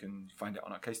Vodafone. You can find it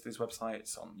on our case studies website.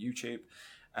 It's on YouTube.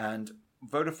 And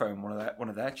Vodafone, one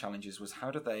of their challenges was how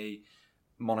do they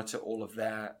monitor all of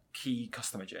their key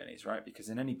customer journeys, right? Because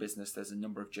in any business, there's a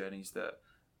number of journeys that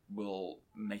will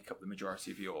make up the majority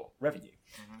of your revenue.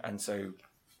 Mm-hmm. And so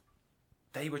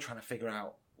they were trying to figure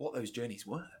out what those journeys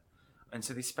were. And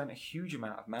so they spent a huge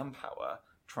amount of manpower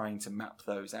trying to map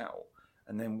those out.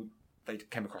 And then they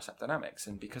came across AppDynamics.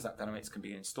 And because AppDynamics can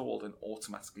be installed and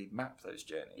automatically map those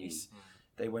journeys,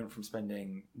 they went from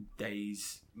spending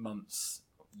days, months,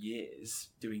 years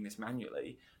doing this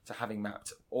manually to having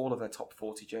mapped all of their top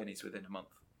 40 journeys within a month.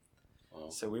 Wow.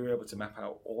 So we were able to map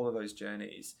out all of those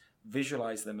journeys,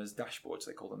 visualize them as dashboards,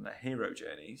 they call them their hero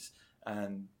journeys,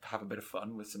 and have a bit of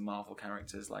fun with some Marvel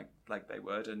characters like they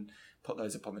would, and put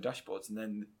those up on the dashboards. And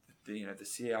then the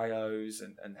CIOs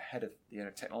and the head of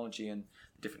technology and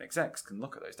the different execs can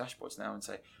look at those dashboards now and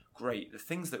say, great, the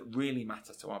things that really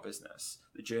matter to our business,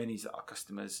 the journeys that our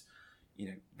customers,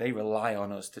 they rely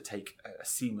on us to take a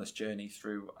seamless journey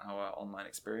through our online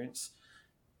experience,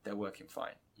 they're working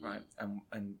fine, right?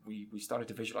 And we started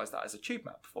to visualize that as a tube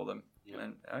map for them.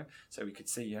 And, so we could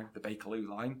see the Bakerloo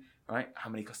line, right? How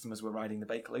many customers were riding the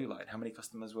Bakerloo line? How many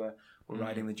customers were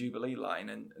riding the Jubilee line?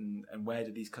 And where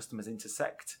did these customers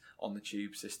intersect on the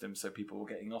tube system? So people were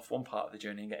getting off one part of the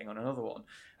journey and getting on another one.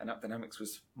 And AppDynamics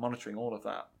was monitoring all of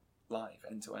that live,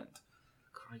 end to end.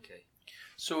 Crikey.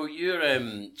 So you're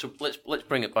so let's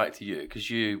bring it back to you, because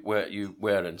you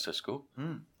were in Cisco.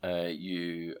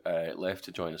 You left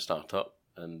to join a startup,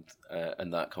 and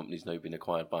that company's now been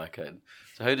acquired back in.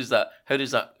 So how does that?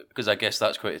 Because I guess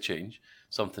that's quite a change,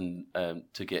 something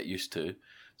to get used to.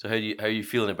 So how are you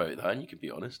feeling about that? And you can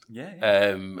be honest.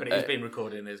 Yeah. But it's been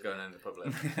recorded and it's going out in the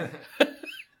public.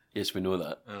 Yes, we know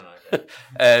that. Oh,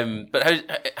 okay. But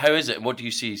how is it? And what do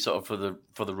you see sort of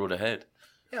for the road ahead?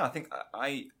 Yeah, I think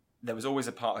there was always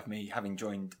a part of me, having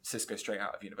joined Cisco straight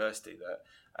out of university,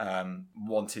 that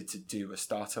wanted to do a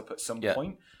startup at some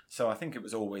point. So I think it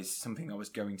was always something I was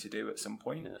going to do at some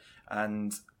point. Yeah.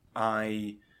 And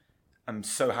I am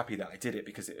so happy that I did it,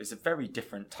 because it was a very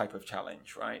different type of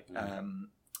challenge, right?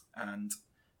 And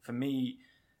for me,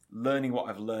 learning what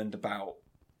I've learned about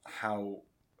how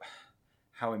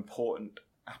important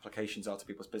applications are to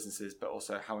people's businesses, but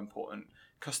also how important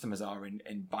customers are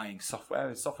in buying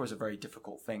software. Software is a very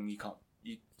difficult thing.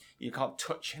 You can't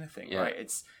touch anything, right?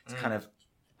 It's kind of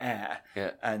air,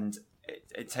 and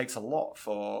it takes a lot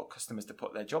for customers to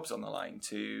put their jobs on the line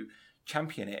to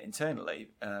champion it internally,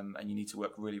 and you need to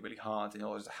work really, really hard in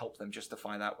order to help them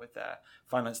justify that with their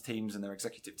finance teams and their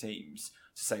executive teams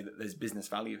to say that there's business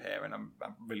value here. And I'm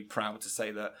really proud to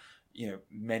say that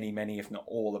many, if not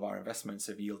all of our investments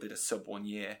have yielded a sub 1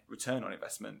 year return on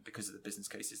investment because of the business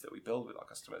cases that we build with our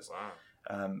customers.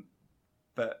 Wow.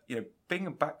 But being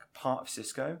a back part of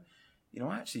Cisco,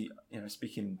 actually,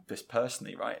 speaking this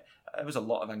personally, right, there was a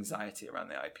lot of anxiety around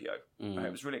the IPO. Right?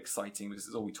 It was really exciting because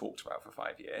it's all we talked about for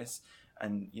 5 years.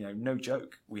 And no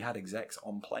joke, we had execs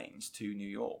on planes to New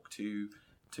York to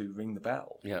ring the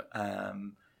bell. Yeah.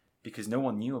 Because no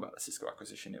one knew about the Cisco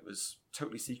acquisition. It was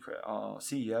totally secret. Our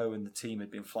CEO and the team had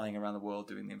been flying around the world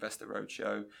doing the investor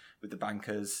roadshow with the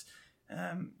bankers.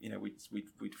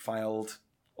 We'd filed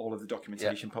all of the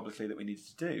documentation publicly that we needed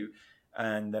to do.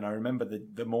 And then I remember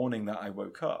the morning that I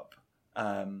woke up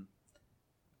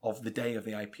of the day of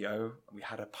the IPO. We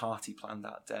had a party planned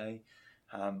that day.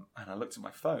 And I looked at my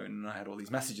phone and I had all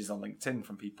these messages on LinkedIn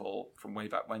from people from way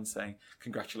back when saying,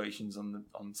 congratulations on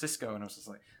Cisco. And I was just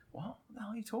like, what the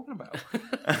hell are you talking about?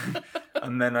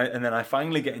 and then I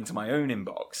finally get into my own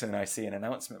inbox and I see an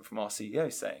announcement from our CEO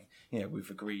saying, we've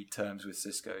agreed terms with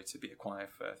Cisco to be acquired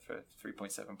for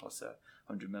 3.7 plus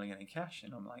 100 million in cash.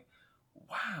 And I'm like,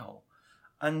 wow.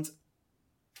 And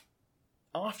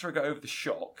after I got over the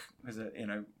shock, because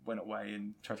went away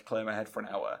and tried to clear my head for an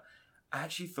hour, I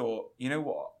actually thought, you know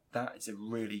what, that is a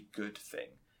really good thing.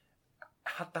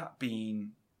 Had that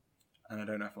been, and I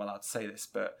don't know if I'm allowed to say this,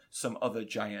 but some other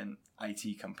giant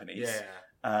IT companies,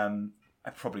 I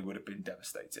probably would have been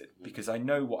devastated, because I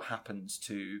know what happens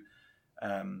to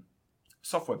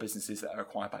software businesses that are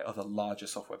acquired by other larger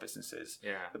software businesses.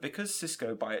 Yeah. But because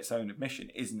Cisco, by its own admission,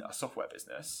 isn't a software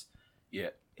business,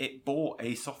 it bought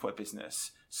a software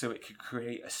business so it could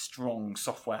create a strong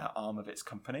software arm of its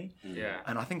company. Yeah.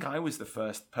 And I think I was the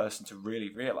first person to really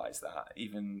realize that,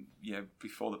 even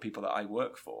before the people that I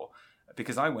work for,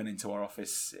 because I went into our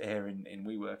office here in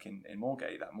WeWork in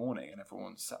Moorgate that morning, and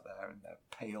everyone sat there and they're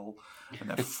pale and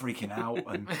they're freaking out,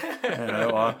 and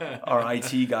our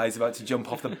IT guy's about to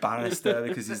jump off the banister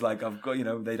because he's like, I've got,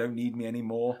 they don't need me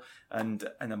anymore, and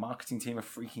the marketing team are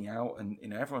freaking out, and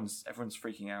everyone's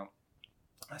freaking out.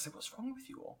 And I said, what's wrong with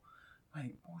you all?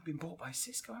 We've been bought by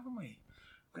Cisco, haven't we?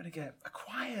 We're going to get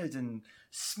acquired and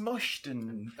smushed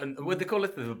and what they call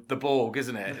it, the Borg,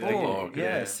 isn't it? The Borg,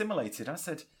 assimilated. I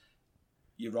said,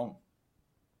 you're wrong.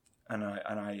 And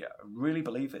I really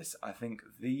believe this. I think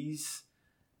these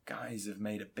guys have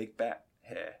made a big bet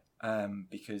here,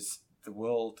 because the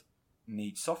world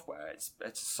needs software. It's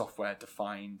a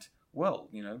software-defined world,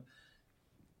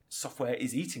 Software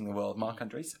is eating the world, Mark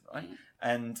Andreessen, right?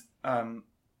 And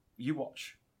you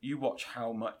watch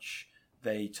how much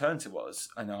they turn to us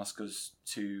and ask us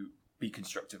to be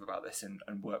constructive about this and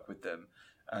work with them,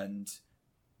 and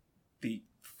the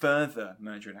further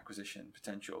merger and acquisition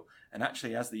potential. And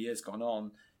actually, as the years gone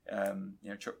on,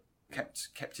 Chuck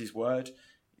kept his word,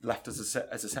 left us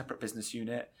as a separate business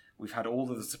unit. We've had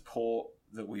all of the support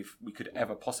that we could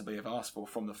ever possibly have asked for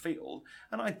from the field,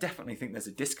 and I definitely think there's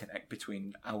a disconnect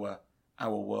between our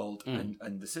world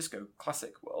and the Cisco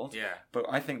classic world. Yeah. But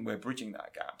I think we're bridging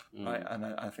that gap, right? And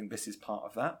I think this is part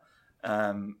of that.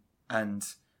 And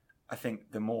I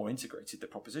think the more integrated the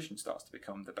proposition starts to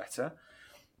become, the better.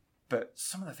 But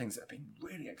some of the things that have been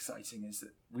really exciting is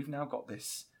that we've now got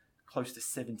this close to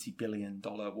 $70 billion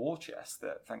war chest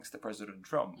that, thanks to President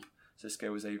Trump,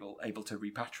 Cisco was able to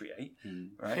repatriate,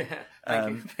 right?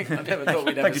 Thank you. I never thought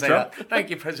we'd ever say that. Thank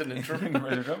you, President Trump.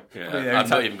 I'm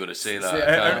not even going to say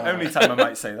that. Only time I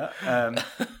might say that.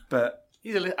 But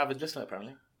he's an avid listener,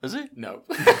 apparently. Is he? No.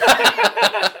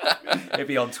 It'd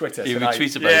be on Twitter. He would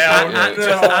tweet about it.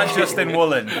 And Justin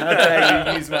Woolen. How dare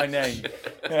you use my name?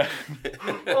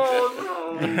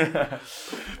 Oh no.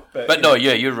 But no,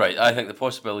 you're right. I think the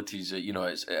possibilities,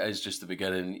 it's just the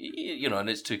beginning, and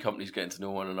it's two companies getting to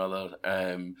know one another.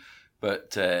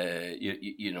 But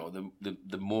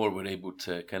the more we're able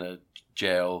to kind of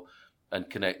gel and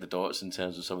connect the dots in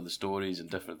terms of some of the stories and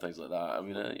different things like that. I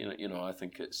mean, I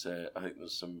think it's. I think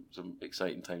there's some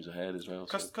exciting times ahead as well.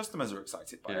 Customers are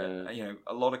excited by it.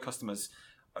 A lot of customers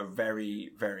are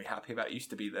very, very happy about it. It used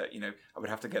to be that, I would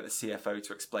have to get the CFO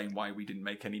to explain why we didn't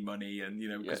make any money and,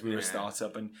 because we were a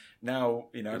startup. And now,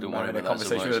 I'm having a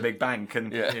conversation with a big bank and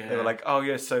they were like, oh,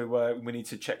 yeah, so we need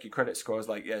to check your credit score. I was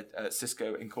like,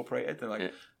 Cisco Incorporated. They're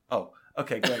like, oh,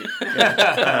 okay, great.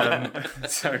 I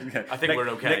think we're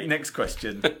okay. Next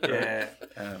question. Yeah.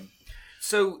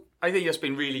 So I think it's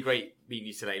been really great meeting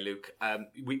you today, Luke.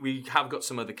 We have got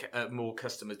some other more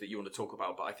customers that you want to talk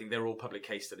about, but I think they're all public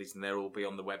case studies and they'll all be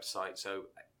on the website. So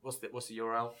what's the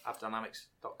URL?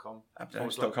 appdynamics.com?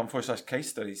 appdynamics.com/case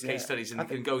studies. Case studies, and you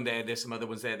can go in there. There's some other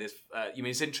ones there. There's,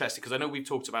 it's interesting because I know we've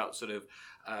talked about sort of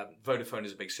Vodafone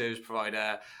as a big service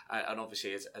provider, and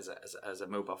obviously as a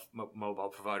mobile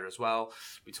provider as well.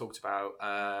 We talked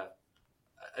about.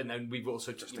 And then we've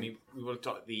also we've looked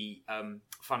at the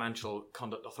Financial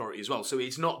Conduct Authority as well. So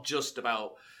it's not just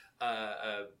about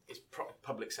it's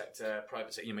public sector,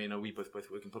 private sector. We both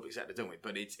work in public sector, don't we?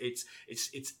 But it's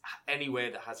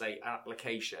anywhere that has an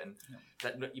application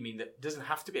that doesn't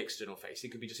have to be external facing.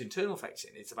 It could be just internal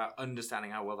facing. It's about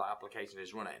understanding how well that application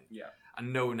is running,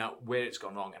 and knowing out where it's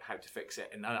gone wrong and how to fix it.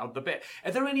 And are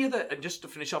there any other? And just to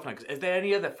finish off now, is there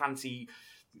any other fancy,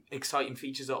 exciting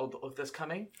features of this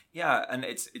coming? Yeah, and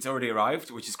it's already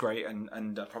arrived, which is great,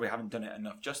 and probably haven't done it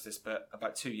enough justice. But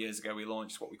about 2 years ago, we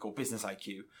launched what we call Business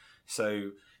IQ. So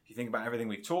if you think about everything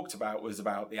we've talked about was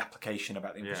about the application,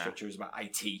 about the infrastructure, was about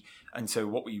IT. And so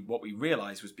what we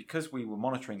realized was, because we were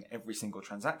monitoring every single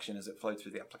transaction as it flowed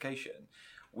through the application,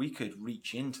 we could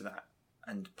reach into that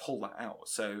and pull that out.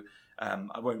 So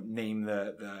I won't name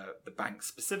the bank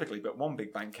specifically, but one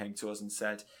big bank came to us and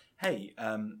said, hey,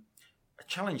 a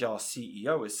challenge our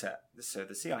CEO has set. So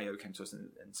the CIO came to us and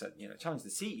said, a challenge the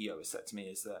CEO has set to me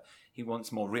is that he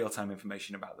wants more real-time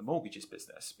information about the mortgages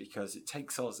business, because it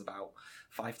takes us about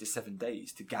 5 to 7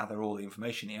 days to gather all the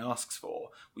information he asks for.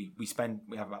 We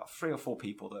have about 3 or 4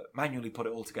 people that manually put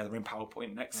it all together in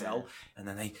PowerPoint and Excel, and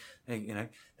then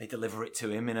they deliver it to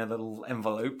him in a little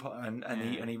envelope,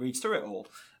 and he reads through it all.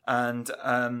 And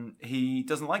he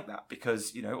doesn't like that,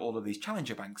 because all of these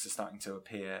challenger banks are starting to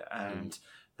appear, and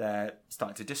they're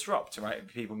starting to disrupt, right?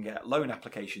 People can get loan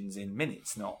applications in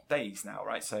minutes, not days now,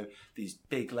 right? So these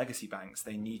big legacy banks,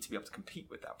 they need to be able to compete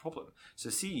with that problem. So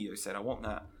the CEO said, I want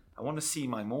to see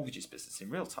my mortgages business in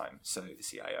real time. So the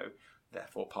CIO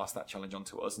therefore passed that challenge on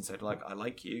to us and said, I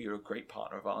like you, you're a great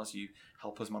partner of ours, you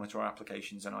help us monitor our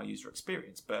applications and our user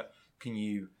experience, but can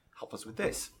you help us with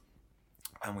this?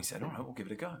 And we said, all right, we'll give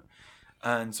it a go.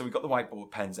 And so we got the whiteboard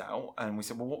pens out, and we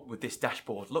said, well, what would this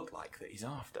dashboard look like that he's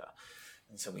after?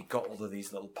 And so we got all of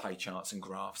these little pie charts and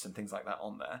graphs and things like that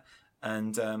on there.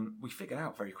 And we figured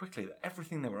out very quickly that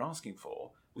everything they were asking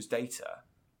for was data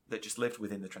that just lived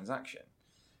within the transaction.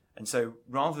 And so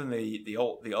rather than the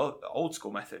old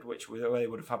school method, which they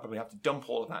would have probably have to dump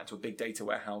all of that into a big data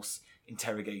warehouse,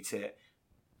 interrogate it,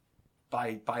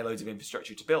 buy loads of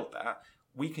infrastructure to build that,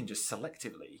 we can just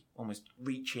selectively almost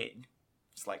reach in.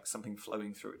 It's like something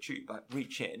flowing through a tube. Like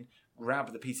reach in,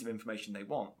 grab the piece of information they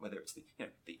want, whether it's the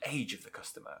age of the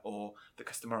customer, or the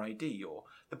customer ID, or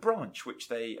the branch which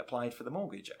they applied for the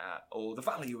mortgage at, or the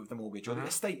value of the mortgage, or the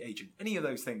estate agent, any of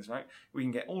those things, right? We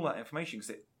can get all that information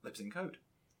because it lives in code,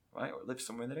 right? Or it lives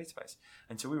somewhere in the database.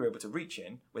 And so we were able to reach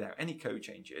in without any code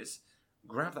changes,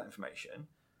 grab that information,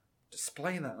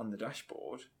 display that on the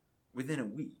dashboard within a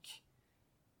week,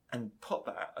 and put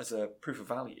that as a proof of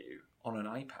value on an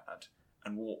iPad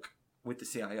and walk with the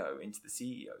CIO into the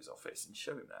CEO's office and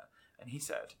show him that. And he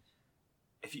said,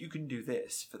 if you can do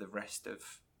this for the rest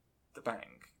of the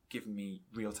bank, giving me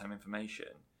real-time information,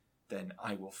 then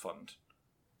I will fund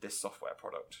this software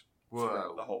product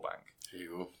throughout the whole bank. Here you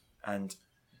go. And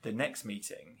the next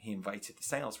meeting, he invited the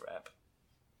sales rep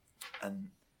and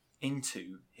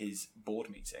into his board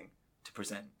meeting to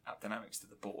present AppDynamics to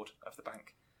the board of the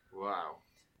bank. Wow.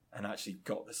 And actually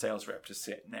got the sales rep to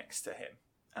sit next to him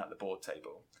at the board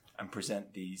table and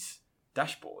present these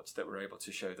dashboards that were able to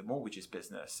show the mortgages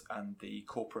business and the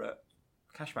corporate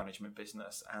cash management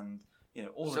business, and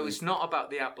all. So it's not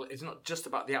about it's not just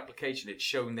about the application. It's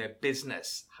showing their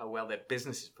business, how well their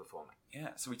business is performing. Yeah.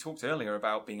 So we talked earlier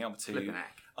about being able to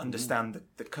understand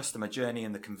the customer journey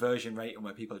and the conversion rate and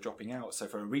where people are dropping out. So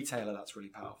for a retailer, that's really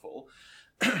powerful.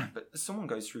 But as someone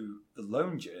goes through the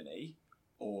loan journey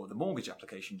or the mortgage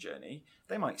application journey,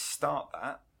 they might start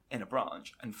that in a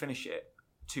branch and finish it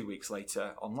 2 weeks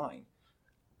later online.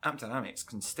 AppDynamics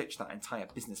can stitch that entire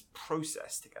business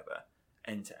process together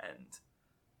end to end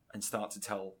and start to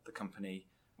tell the company,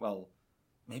 well,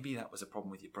 maybe that was a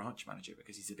problem with your branch manager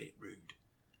because he's a bit rude.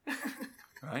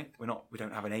 Right? We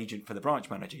don't have an agent for the branch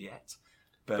manager yet.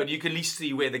 But you can at least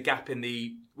see where the gap in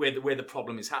where the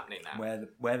problem is happening now.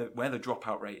 Where the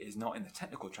dropout rate is not in the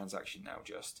technical transaction now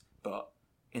but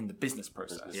in the business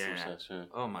process. Yeah.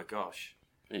 Oh my gosh.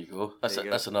 There you go.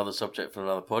 That's another subject for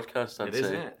another podcast, I'd say.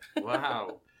 Isn't it?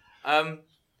 Wow.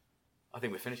 I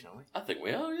think we're finishing, aren't we? I think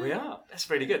we are, yeah. We are. That's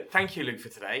really good. Thank you, Luke, for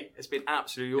today. It's been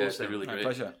absolutely awesome. It's been really great. My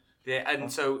pleasure. Yeah, and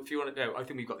so if you want to go, I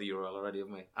think we've got the URL already,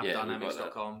 haven't we?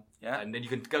 AppDynamics.com. Yeah. And then you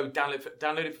can go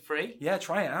download it for free. Yeah,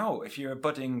 try it out. If you're a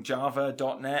budding Java,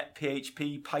 .NET,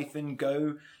 PHP, Python,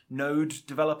 Go, Node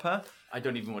developer. I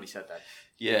don't even know what he said there.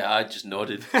 Yeah, I just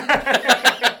nodded.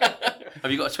 Have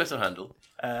you got a Twitter handle?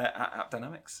 At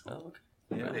AppDynamics. Oh, okay.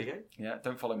 Yeah. There you go. Yeah,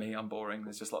 don't follow me. I'm boring.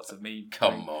 There's just lots of me.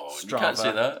 Come on, you can't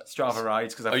say that. Strava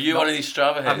rides because are you one of these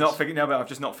Strava heads? I've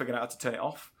just not figured out how to turn it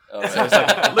off. Oh, so it's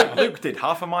like Luke did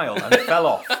half a mile and fell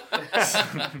off.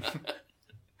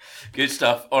 Good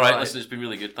stuff. All right, All right. listen, it's been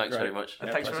really good. Thanks Great. very much.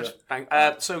 Yeah, Thanks very pleasure.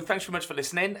 much. So thanks very much for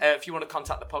listening. If you want to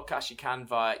contact the podcast, you can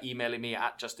via emailing me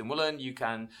at Justin Woolen. You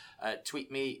can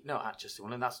tweet me. No, at Justin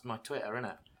Woolen. That's my Twitter, isn't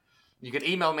it? You can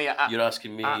email me at. You're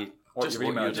asking me What Just your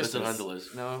what email your address Twitter is. handle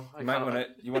is. No, I You might can't.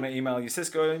 want to email your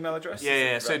Cisco email address.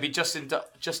 Yeah. So it'd be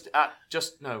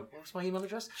no. What's my email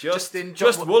address? Just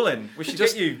Woolen. We should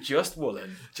Just- get you Just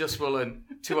Woolen. Just Woolen.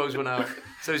 2 O's 1 L.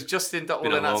 So it's Justin.Woolen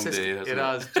Been a at long Cisco. day, hasn't It it?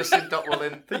 has.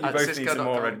 Justin.Woolen I think you at both need some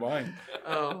more Cisco.com. red wine.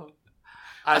 Oh.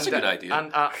 That's a good idea.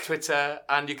 And at Twitter,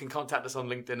 and you can contact us on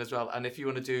LinkedIn as well. And if you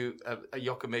want to do a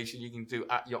Yocker Mason, you can do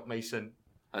at Yock Mason.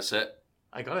 That's it.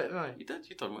 I got it, didn't I? You did.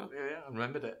 You done well. Yeah, I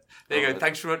remembered it. There you go. Right.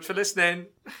 Thanks very much for listening.